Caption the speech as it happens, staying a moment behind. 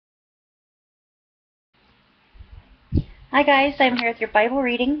Hi guys, I'm here with your Bible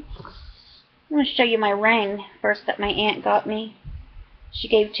reading. I'm going to show you my ring first that my aunt got me. She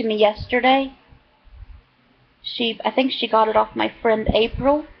gave to me yesterday. I think she got it off my friend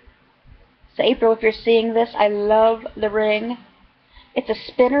April. So April, if you're seeing this, I love the ring. It's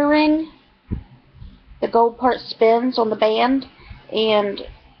a spinner ring. The gold part spins on the band, and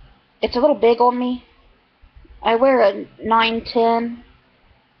it's a little big on me. I wear a 910.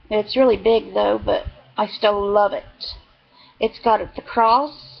 It's really big though, but I still love it. It's got the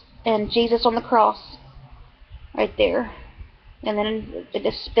cross and Jesus on the cross right there. And then it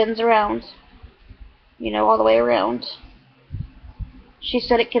just spins around, all the way around. She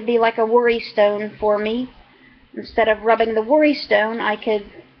said it could be like a worry stone for me. Instead of rubbing the worry stone, I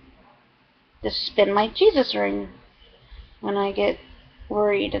could just spin my Jesus ring when I get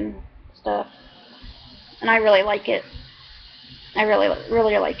worried and stuff. And I really like it. I really,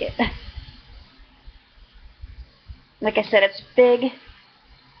 really like it. Like I said, it's big,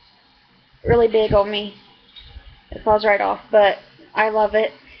 really big on me. It falls right off, but I love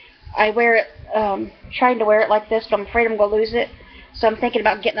it. I wear it, trying to wear it like this, but I'm afraid I'm going to lose it. So I'm thinking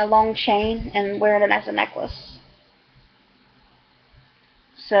about getting a long chain and wearing it as a necklace.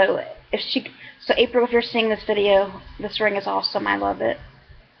 So April, if you're seeing this video, this ring is awesome. I love it.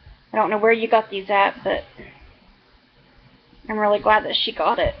 I don't know where you got these at, but I'm really glad that she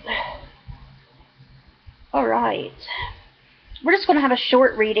got it. Alright. We're just going to have a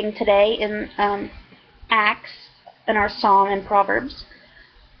short reading today in Acts, in our Psalm and Proverbs.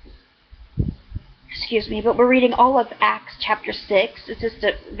 Excuse me, but we're reading all of Acts chapter 6. It's just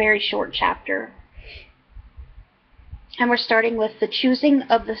a very short chapter. And we're starting with the choosing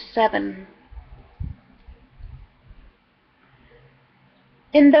of the 7.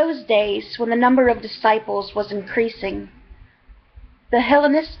 In those days, when the number of disciples was increasing, the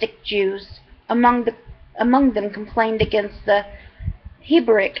Hellenistic Jews among them complained against the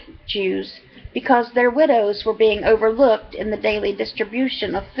Hebraic Jews because their widows were being overlooked in the daily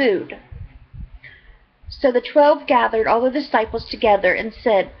distribution of food. So the 12 gathered all the disciples together and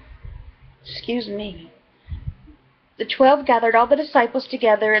said, The 12 gathered all the disciples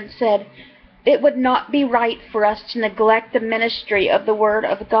together and said, "It would not be right for us to neglect the ministry of the Word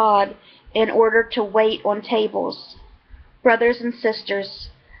of God in order to wait on tables. Brothers and sisters,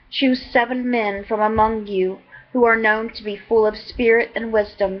 choose 7 men from among you who are known to be full of spirit and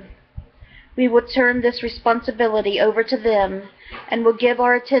wisdom. We will turn this responsibility over to them and will give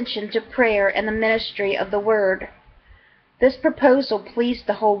our attention to prayer and the ministry of the Word." This proposal pleased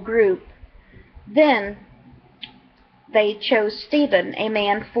the whole group. Then they chose Stephen, a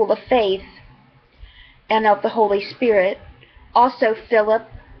man full of faith and of the Holy Spirit, also Philip,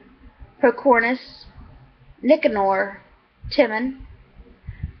 Prochorus, Nicanor, Timon,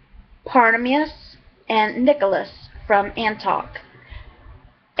 Parmenas, and Nicholas from Antioch,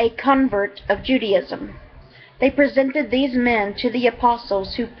 a convert of Judaism. They presented these men to the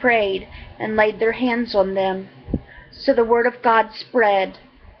apostles, who prayed and laid their hands on them. So the word of God spread.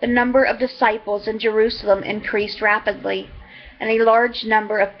 The number of disciples in Jerusalem increased rapidly, and a large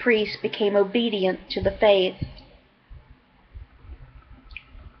number of priests became obedient to the faith.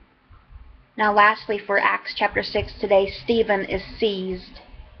 Now lastly, for Acts chapter 6 today, Stephen is seized.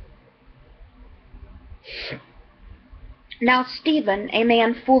 Now Stephen, a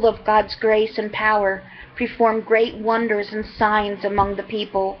man full of God's grace and power, performed great wonders and signs among the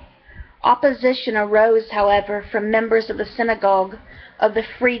people. Opposition arose, however, from members of the synagogue of the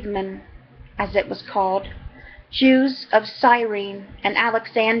freedmen, as it was called, Jews of Cyrene and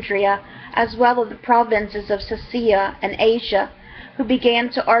Alexandria, as well as the provinces of Cilicia and Asia, who began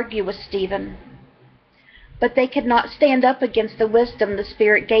to argue with Stephen. But they could not stand up against the wisdom the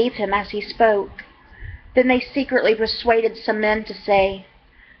Spirit gave him as he spoke. Then they secretly persuaded some men to say,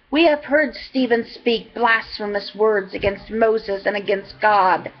 "We have heard Stephen speak blasphemous words against Moses and against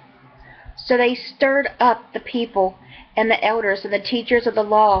God." So they stirred up the people and the elders and the teachers of the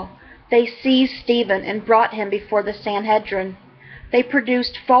law. They seized Stephen and brought him before the Sanhedrin. They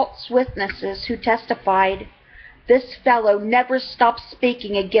produced false witnesses who testified, "This fellow never stops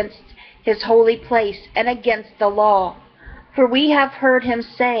speaking against his holy place and against the law. For we have heard him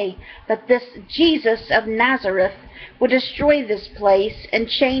say that this Jesus of Nazareth will destroy this place and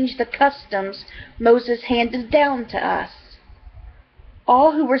change the customs Moses handed down to us."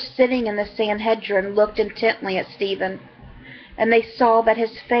 All who were sitting in the Sanhedrin looked intently at Stephen, and they saw that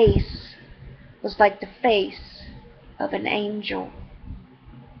his face was like the face of an angel.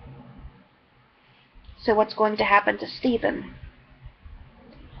 So what's going to happen to Stephen?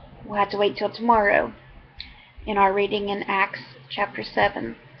 We'll have to wait till tomorrow in our reading in Acts chapter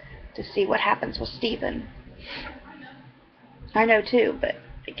 7 to see what happens with Stephen. I know too, but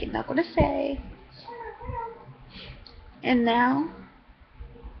I'm not going to say. And now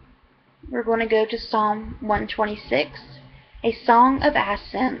we're going to go to Psalm 126, a song of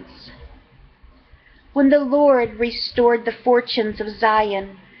ascents. When the Lord restored the fortunes of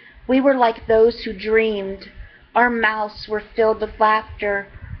Zion, we were like those who dreamed. Our mouths were filled with laughter,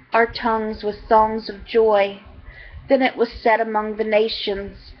 our tongues with songs of joy. Then it was said among the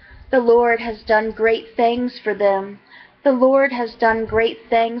nations, the Lord has done great things for them. The Lord has done great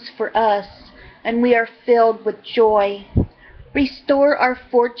things for us, and we are filled with joy. Restore our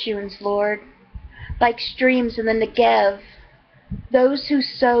fortunes, Lord, like streams in the Negev. Those who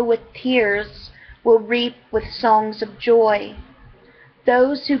sow with tears will reap with songs of joy.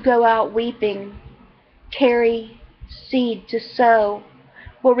 Those who go out weeping, carry seed to sow,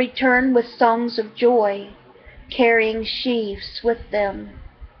 will return with songs of joy, carrying sheaves with them.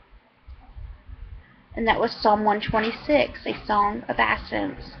 And that was Psalm 126, a song of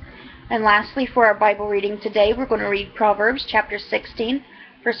ascents. And lastly, for our Bible reading today, we're going to read Proverbs chapter 16,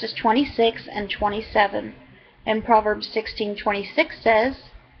 verses 26 and 27. And Proverbs 16:26 says,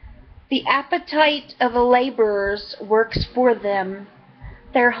 "The appetite of the laborers works for them.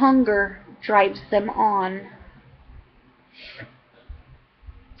 Their hunger drives them on."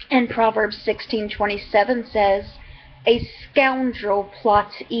 And Proverbs 16:27 says, "A scoundrel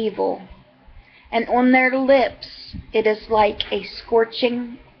plots evil, and on their lips it is like a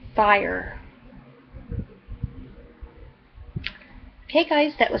scorching fire." Okay,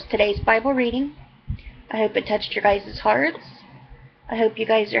 guys, that was today's Bible reading. I hope it touched your guys' hearts. I hope you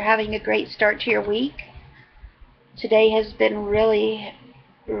guys are having a great start to your week. Today has been really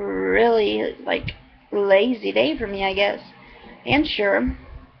like lazy day for me, I guess. And sure,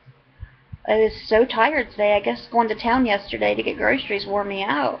 I was so tired today. I guess going to town yesterday to get groceries wore me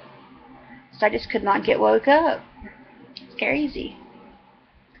out. So I just could not get woke up. It's crazy.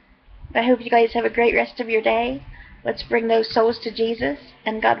 I hope you guys have a great rest of your day. Let's bring those souls to Jesus.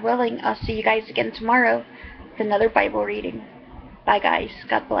 And God willing, I'll see you guys again tomorrow with another Bible reading. Bye, guys.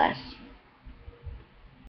 God bless.